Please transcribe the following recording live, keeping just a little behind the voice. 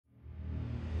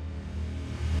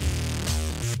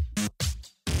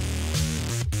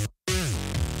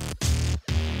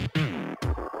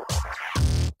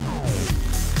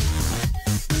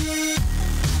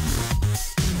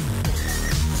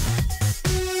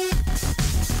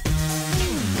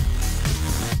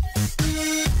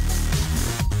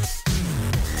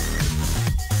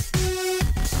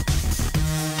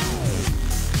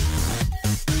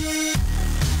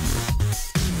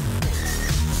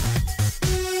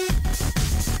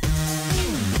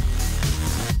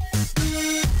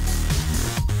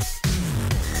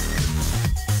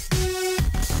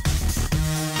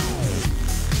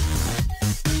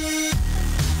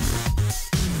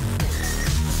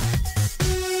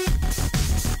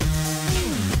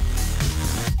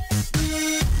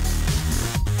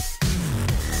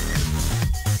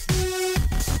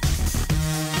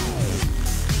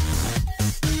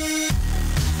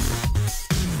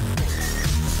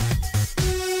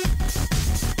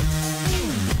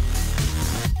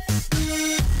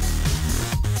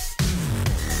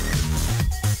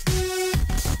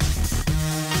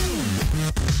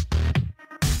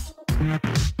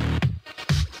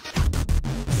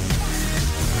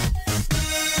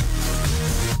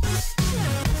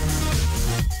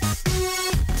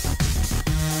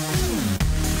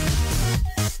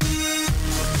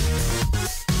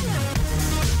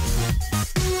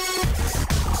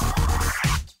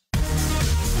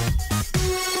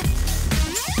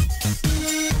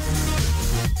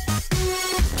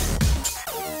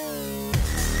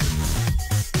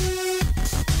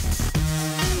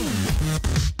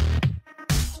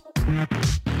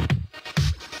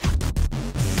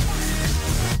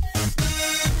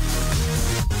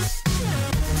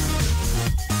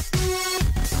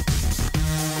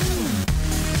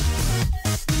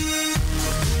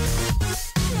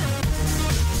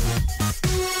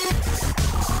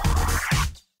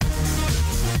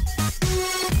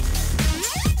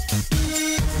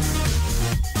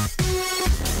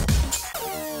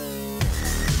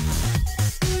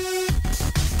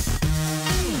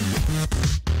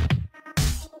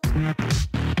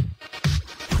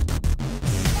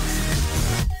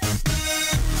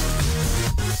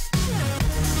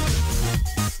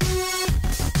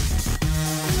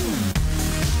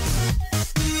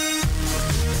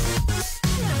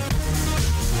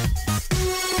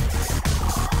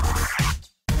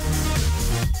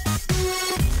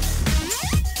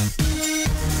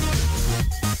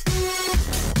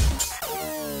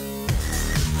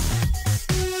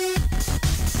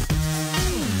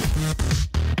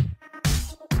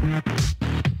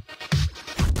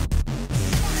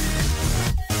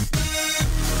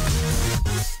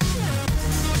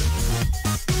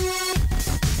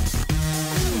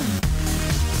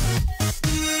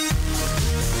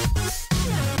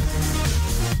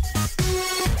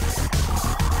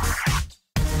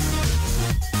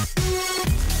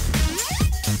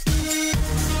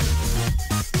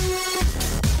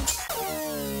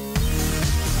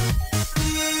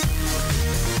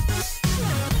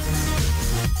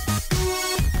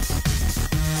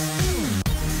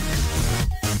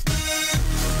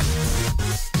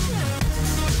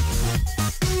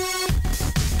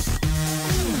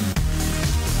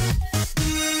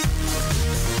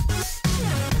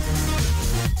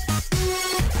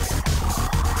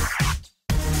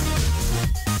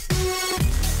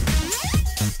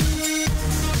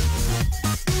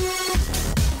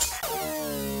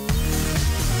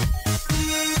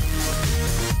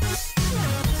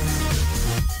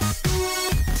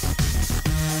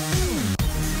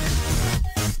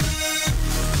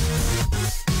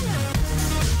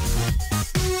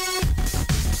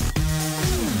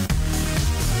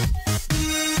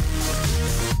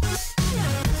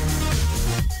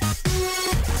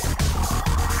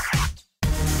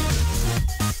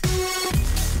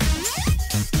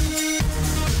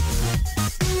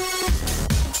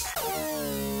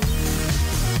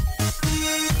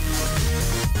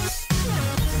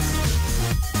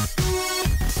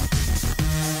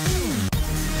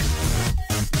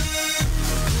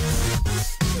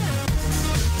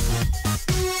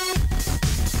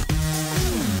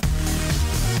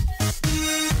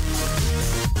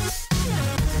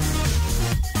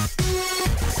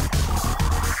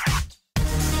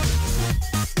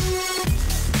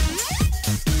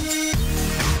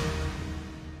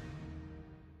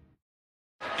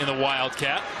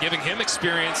Wildcat, giving him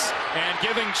experience and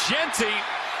giving Jeanty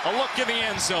a look in the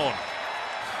end zone.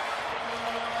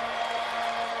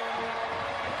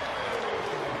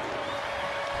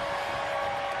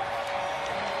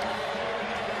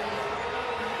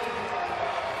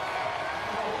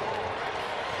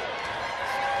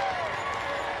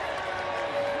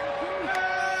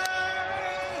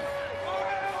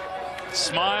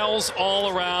 Smiles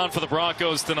all around for the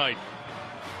Broncos tonight.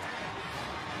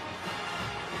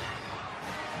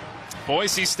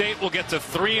 Boise State will get to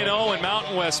 3-0 in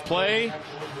Mountain West play.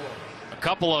 A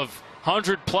couple of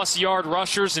 100-plus yard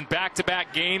rushers in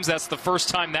back-to-back games. That's the first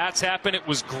time that's happened. It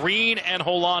was Green and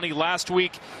Holani last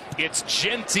week. It's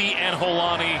Jeanty and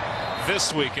Holani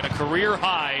this week. And a career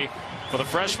high for the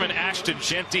freshman Ashton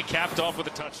Jeanty, capped off with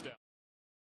a touchdown.